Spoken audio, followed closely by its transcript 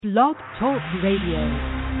Blog Talk Radio.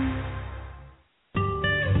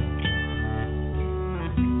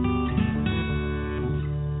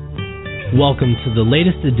 Welcome to the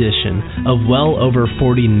latest edition of Well Over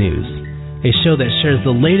 40 News, a show that shares the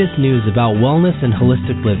latest news about wellness and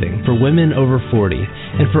holistic living for women over 40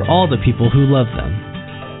 and for all the people who love them.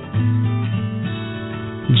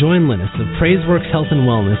 Join Linus of Praiseworks Health and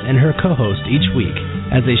Wellness and her co-host each week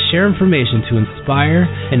as they share information to inspire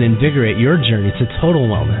and invigorate your journey to total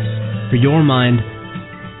wellness for your mind,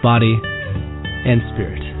 body, and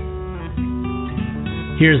spirit.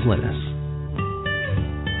 Here's Linus.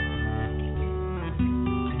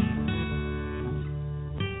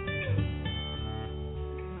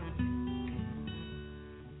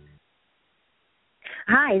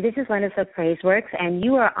 Hi, this is Linus of Praiseworks, and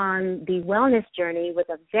you are on the wellness journey with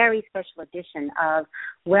a very special edition of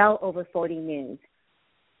Well Over 40 News.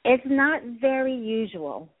 It's not very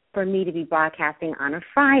usual for me to be broadcasting on a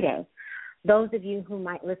Friday. Those of you who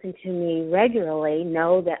might listen to me regularly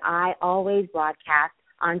know that I always broadcast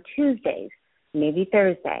on Tuesdays, maybe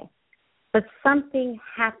Thursday. But something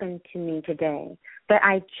happened to me today that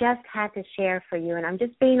I just had to share for you, and I'm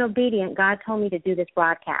just being obedient. God told me to do this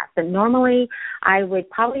broadcast. And normally I would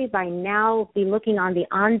probably by now be looking on the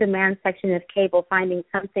on-demand section of cable, finding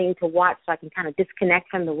something to watch so I can kind of disconnect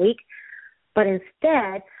from the week. But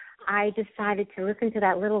instead, I decided to listen to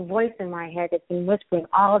that little voice in my head that's been whispering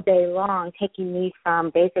all day long, taking me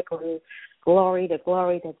from basically glory to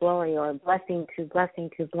glory to glory, or blessing to blessing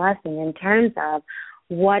to blessing, in terms of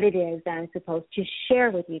what it is that I'm supposed to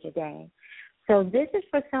share with you today. So this is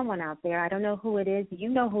for someone out there. I don't know who it is. You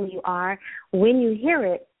know who you are. When you hear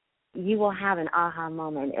it, you will have an aha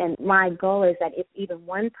moment. And my goal is that if even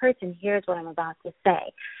one person hears what I'm about to say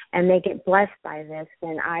and they get blessed by this,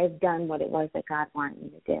 then I've done what it was that God wanted me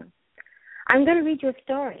to do. I'm going to read you a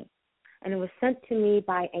story, and it was sent to me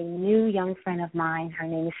by a new young friend of mine. Her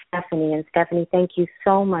name is Stephanie. And Stephanie, thank you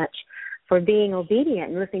so much for being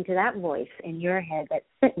obedient and listening to that voice in your head that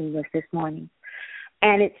sent me this morning.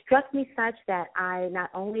 And it struck me such that I not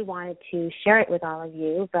only wanted to share it with all of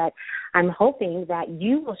you, but I'm hoping that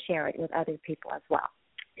you will share it with other people as well.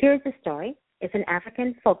 Here's the story. It's an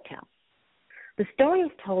African folktale. The story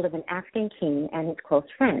is told of an African king and his close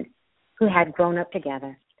friend who had grown up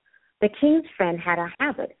together. The king's friend had a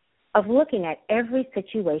habit of looking at every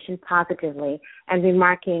situation positively and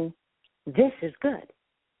remarking, "This is good."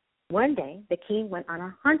 One day, the king went on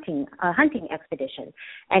a hunting expedition,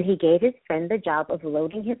 and he gave his friend the job of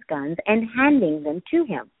loading his guns and handing them to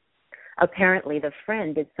him. Apparently, the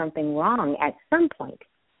friend did something wrong at some point,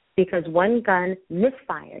 because one gun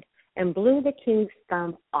misfired and blew the king's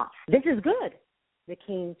thumb off. "This is good," the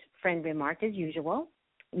king's friend remarked as usual.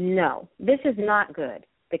 "No, this is not good,"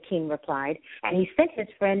 the king replied, and he sent his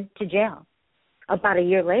friend to jail. About a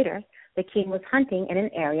year later, the king was hunting in an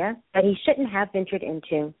area that he shouldn't have ventured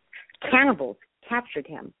into. Cannibals captured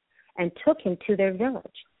him and took him to their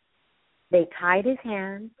village. They tied his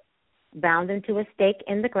hands, bound him to a stake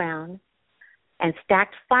in the ground, and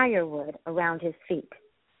stacked firewood around his feet.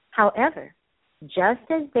 However, just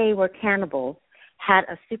as they were cannibals, had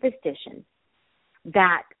a superstition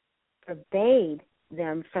that forbade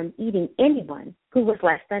them from eating anyone who was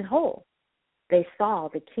less than whole. They saw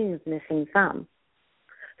the king's missing thumb.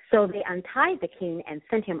 So they untied the king and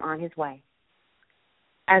sent him on his way.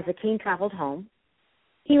 As the king traveled home,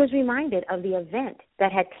 he was reminded of the event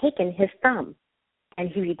that had taken his thumb, and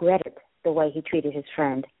he regretted the way he treated his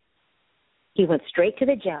friend. He went straight to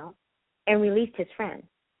the jail and released his friend.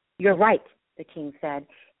 "You're right," the king said.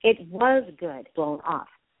 "It was good blown off."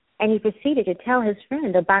 And he proceeded to tell his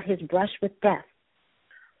friend about his brush with death.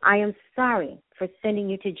 "I am sorry for sending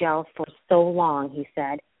you to jail for so long," he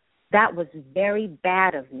said. "That was very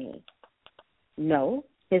bad of me." "No,"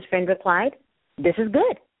 his friend replied. "This is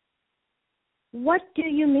good." "What do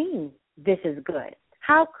you mean, this is good?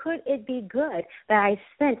 How could it be good that I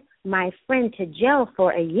sent my friend to jail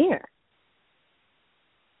for a year?"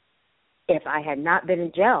 "If I had not been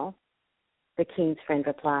in jail," the king's friend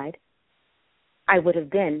replied, "I would have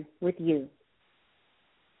been with you."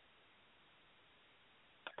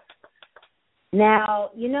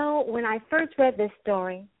 Now, when I first read this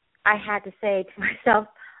story, I had to say to myself,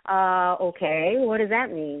 okay, what does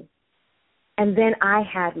that mean? And then I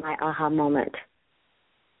had my aha moment.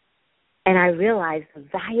 And I realized the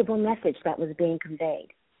valuable message that was being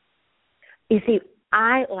conveyed. You see,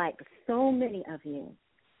 I, like so many of you,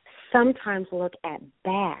 sometimes look at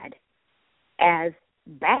bad as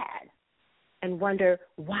bad and wonder,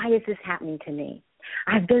 why is this happening to me?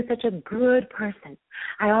 I've been such a good person.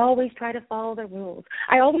 I always try to follow the rules.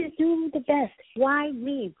 I always do the best. Why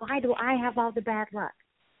me? Why do I have all the bad luck?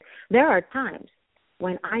 There are times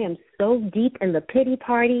when I am so deep in the pity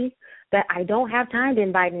party that I don't have time to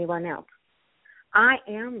invite anyone else. I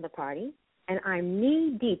am the party, and I'm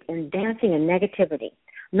knee-deep in dancing and negativity,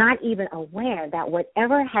 not even aware that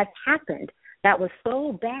whatever has happened that was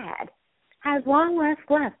so bad has long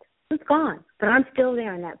left. It's gone, but I'm still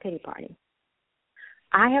there in that pity party.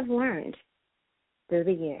 I have learned through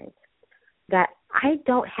the years that I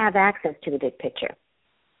don't have access to the big picture.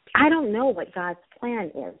 I don't know what God's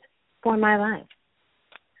plan is for my life.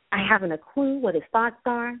 I haven't a clue what his thoughts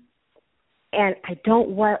are, and I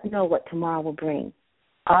don't know what tomorrow will bring.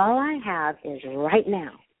 All I have is right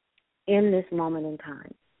now, in this moment in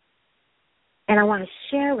time. And I want to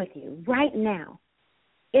share with you right now,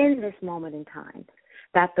 in this moment in time,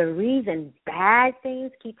 that the reason bad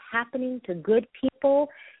things keep happening to good people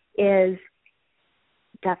is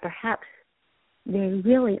that perhaps they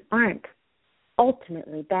really aren't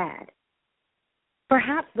ultimately bad.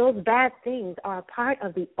 Perhaps those bad things are a part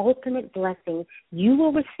of the ultimate blessing you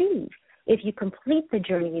will receive if you complete the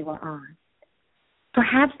journey you are on.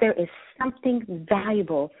 Perhaps there is something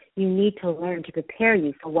valuable you need to learn to prepare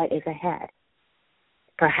you for what is ahead.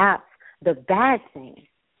 Perhaps the bad thing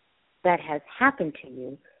that has happened to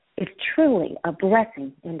you is truly a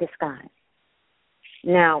blessing in disguise.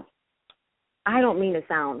 Now, I don't mean to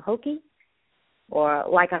sound hokey or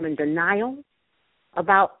like I'm in denial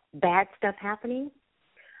about bad stuff happening.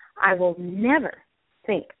 I will never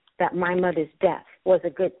think that my mother's death was a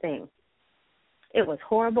good thing. It was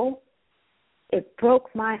horrible. It broke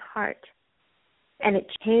my heart, and it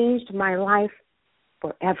changed my life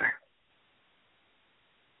forever.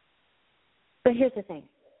 But here's the thing.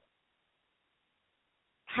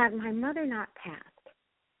 Had my mother not passed,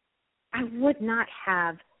 I would not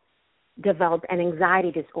have developed an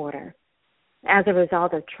anxiety disorder as a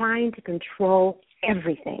result of trying to control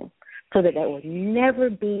everything so that there would never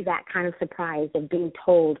be that kind of surprise of being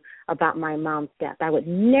told about my mom's death. I would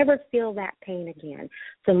never feel that pain again.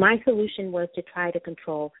 So my solution was to try to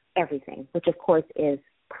control everything, which of course is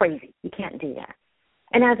crazy. You can't do that.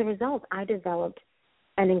 And as a result, I developed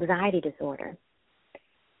an anxiety disorder.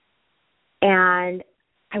 And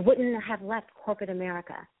I wouldn't have left corporate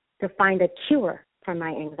America to find a cure for my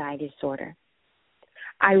anxiety disorder.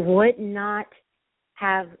 I would not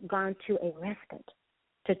have gone to a respite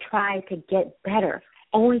to try to get better,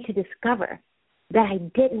 only to discover that I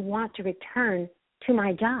didn't want to return to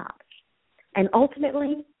my job. And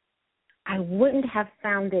ultimately, I wouldn't have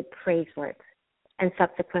founded Praiseworks and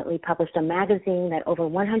subsequently published a magazine that over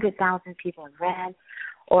 100,000 people have read,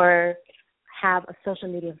 or have a social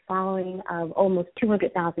media following of almost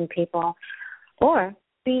 200,000 people, or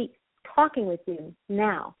be talking with you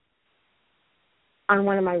now on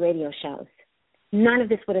one of my radio shows. None of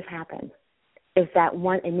this would have happened if that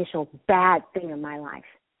one initial bad thing in my life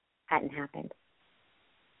hadn't happened.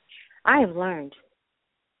 I have learned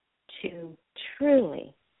to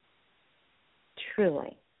truly,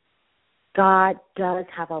 God does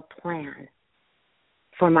have a plan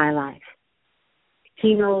for my life.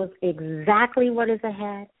 He knows exactly what is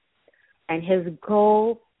ahead, and his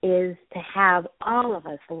goal is to have all of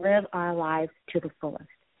us live our lives to the fullest.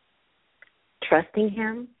 Trusting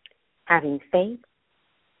him, having faith,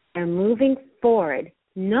 and moving forward,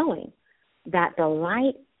 knowing that the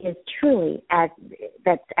light is truly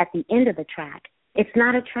that's at the end of the track. It's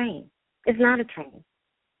not a train. It's not a train.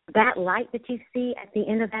 That light that you see at the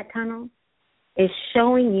end of that tunnel is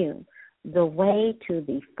showing you the way to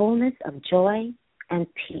the fullness of joy and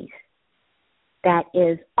peace that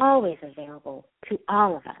is always available to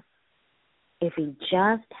all of us if we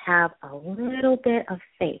just have a little bit of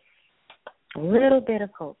faith, a little bit of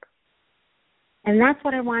hope. And that's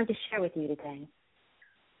what I wanted to share with you today.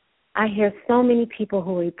 I hear so many people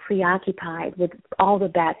who are preoccupied with all the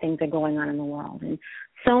bad things that are going on in the world, and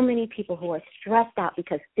so many people who are stressed out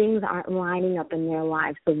because things aren't lining up in their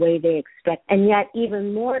lives the way they expect, and yet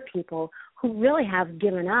even more people who really have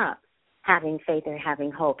given up having faith or having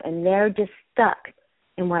hope, and they're just stuck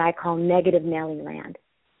in what I call negative Nelly land.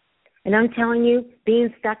 And I'm telling you,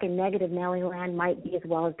 being stuck in negative Nelly land might be as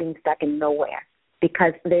well as being stuck in nowhere,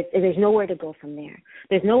 because there's nowhere to go from there.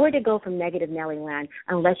 There's nowhere to go from negative Nelly land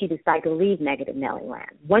unless you decide to leave negative Nelly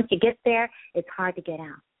land. Once you get there, it's hard to get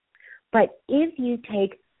out. But if you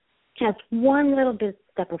take just one little bit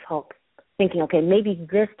step of hope, thinking, okay, maybe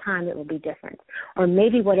this time it will be different, or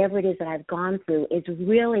maybe whatever it is that I've gone through is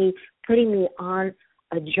really putting me on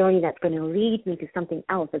a journey that's going to lead me to something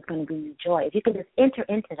else that's going to bring me joy. If you can just enter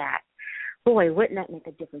into that, boy, wouldn't that make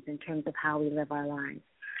a difference in terms of how we live our lives.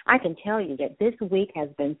 I can tell you that this week has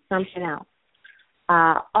been something else.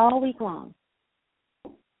 All week long,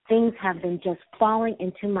 things have been just falling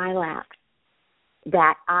into my lap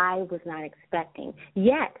that I was not expecting.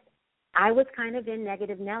 Yet, I was kind of in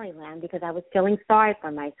negative Nelly land because I was feeling sorry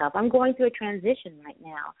for myself. I'm going through a transition right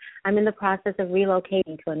now. I'm in the process of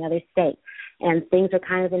relocating to another state, and things are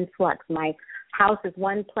kind of in flux. My house is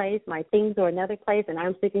one place, my things are another place, and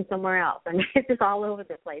I'm sitting somewhere else. I mean, it's just all over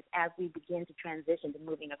the place as we begin to transition to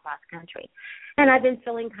moving across country. And I've been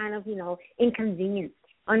feeling kind of, inconvenienced,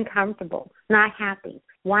 uncomfortable, not happy,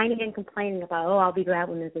 whining and complaining about, I'll be glad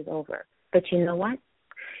when this is over. But you know what?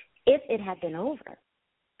 If it had been over,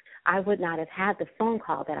 I would not have had the phone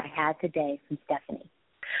call that I had today from Stephanie.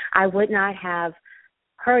 I would not have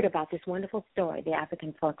heard about this wonderful story, the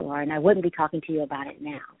African folklore, and I wouldn't be talking to you about it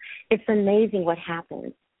now. It's amazing what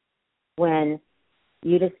happens when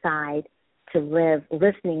you decide to live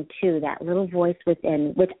listening to that little voice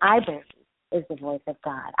within, which I believe is the voice of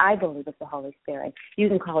God. I believe it's the Holy Spirit. You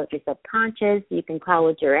can call it your subconscious. You can call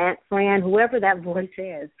it your Aunt Fran, whoever that voice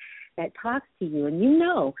is that talks to you, and you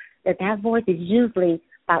know that voice is usually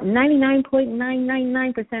about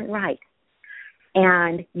 99.999% right.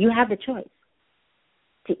 And you have the choice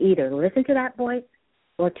to either listen to that voice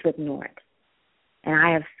or to ignore it. And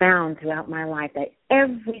I have found throughout my life that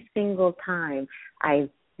every single time I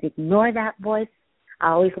ignore that voice,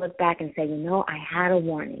 I always look back and say, I had a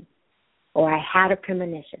warning, or I had a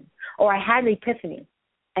premonition, or I had an epiphany,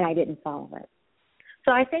 and I didn't follow it.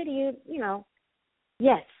 So I say to you,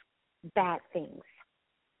 yes, bad things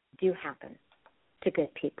do happen to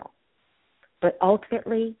good people. But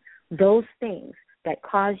ultimately, those things that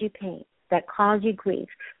cause you pain, that cause you grief,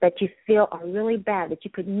 that you feel are really bad, that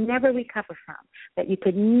you could never recover from, that you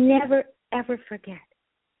could never, ever forget,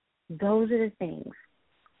 those are the things,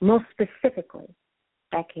 most specifically,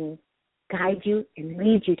 that can guide you and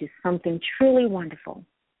lead you to something truly wonderful,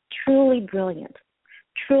 truly brilliant,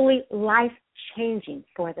 truly life-changing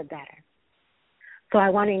for the better. So I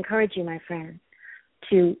want to encourage you, my friends,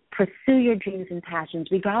 to pursue your dreams and passions,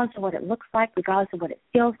 regardless of what it looks like, regardless of what it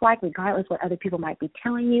feels like, regardless of what other people might be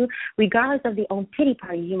telling you, regardless of the own pity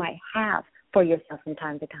party you might have for yourself from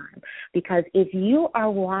time to time. Because if you are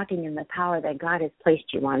walking in the power that God has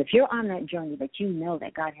placed you on, if you're on that journey that you know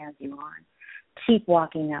that God has you on, keep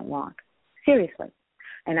walking that walk. Seriously.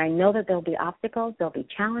 And I know that there'll be obstacles, there'll be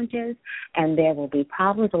challenges, and there will be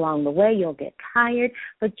problems along the way. You'll get tired.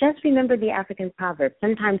 But just remember the African proverb.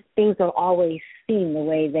 Sometimes things don't always seem the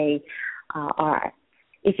way they are.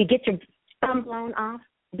 If you get your thumb blown off,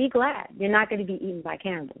 be glad. You're not going to be eaten by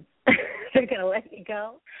cannibals. They're going to let you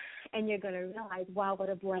go, and you're going to realize, wow, what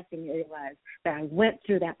a blessing it was that I went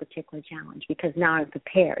through that particular challenge, because now I'm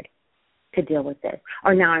prepared to deal with this,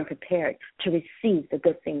 or now I'm prepared to receive the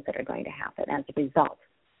good things that are going to happen as a result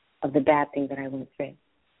of the bad thing that I went through.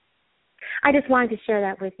 I just wanted to share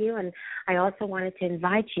that with you, and I also wanted to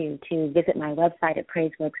invite you to visit my website at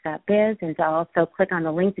praiseworks.biz, and to also click on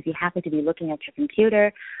the links if you happen to be looking at your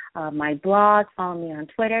computer, my blog, follow me on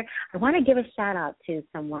Twitter. I want to give a shout-out to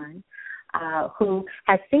someone who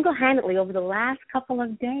has single-handedly over the last couple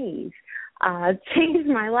of days changed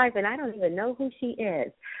my life, and I don't even know who she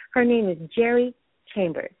is. Her name is Jerry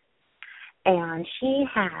Chambers, and she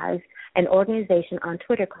has an organization on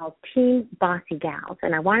Twitter called Team Bossy Gals.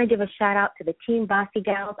 And I want to give a shout-out to the Team Bossy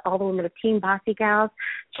Gals, all the women of Team Bossy Gals.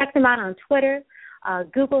 Check them out on Twitter.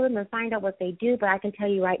 Google them and find out what they do. But I can tell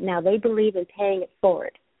you right now, they believe in paying it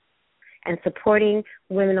forward and supporting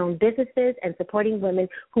women-owned businesses and supporting women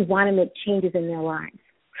who want to make changes in their lives,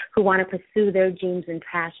 who want to pursue their dreams and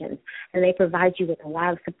passions. And they provide you with a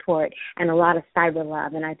lot of support and a lot of cyber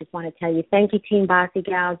love. And I just want to tell you, thank you, Team Bossy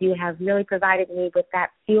Gals. You have really provided me with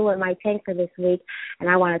that fuel in my tank for this week. And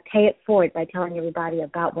I want to pay it forward by telling everybody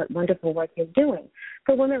about what wonderful work you're doing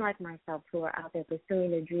for women like myself who are out there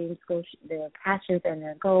pursuing their dreams, their passions, and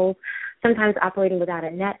their goals, sometimes operating without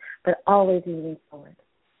a net, but always moving forward.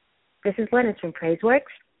 This is Lennis from PraiseWorks,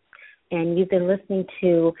 and you've been listening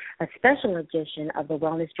to a special edition of the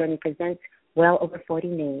Wellness Journey Presents Well Over 40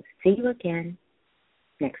 News. See you again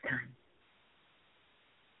next time.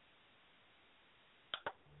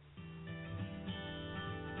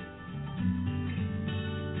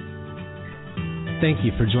 Thank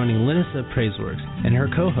you for joining Lennis of PraiseWorks and her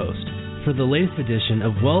co-host for the latest edition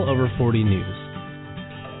of Well Over 40 News.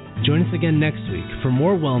 Join us again next week for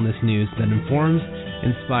more wellness news that informs,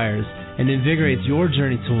 inspires, and invigorates your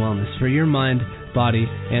journey to wellness for your mind, body,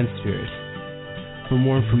 and spirit. For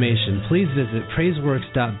more information, please visit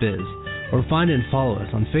praiseworks.biz or find and follow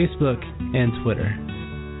us on Facebook and Twitter.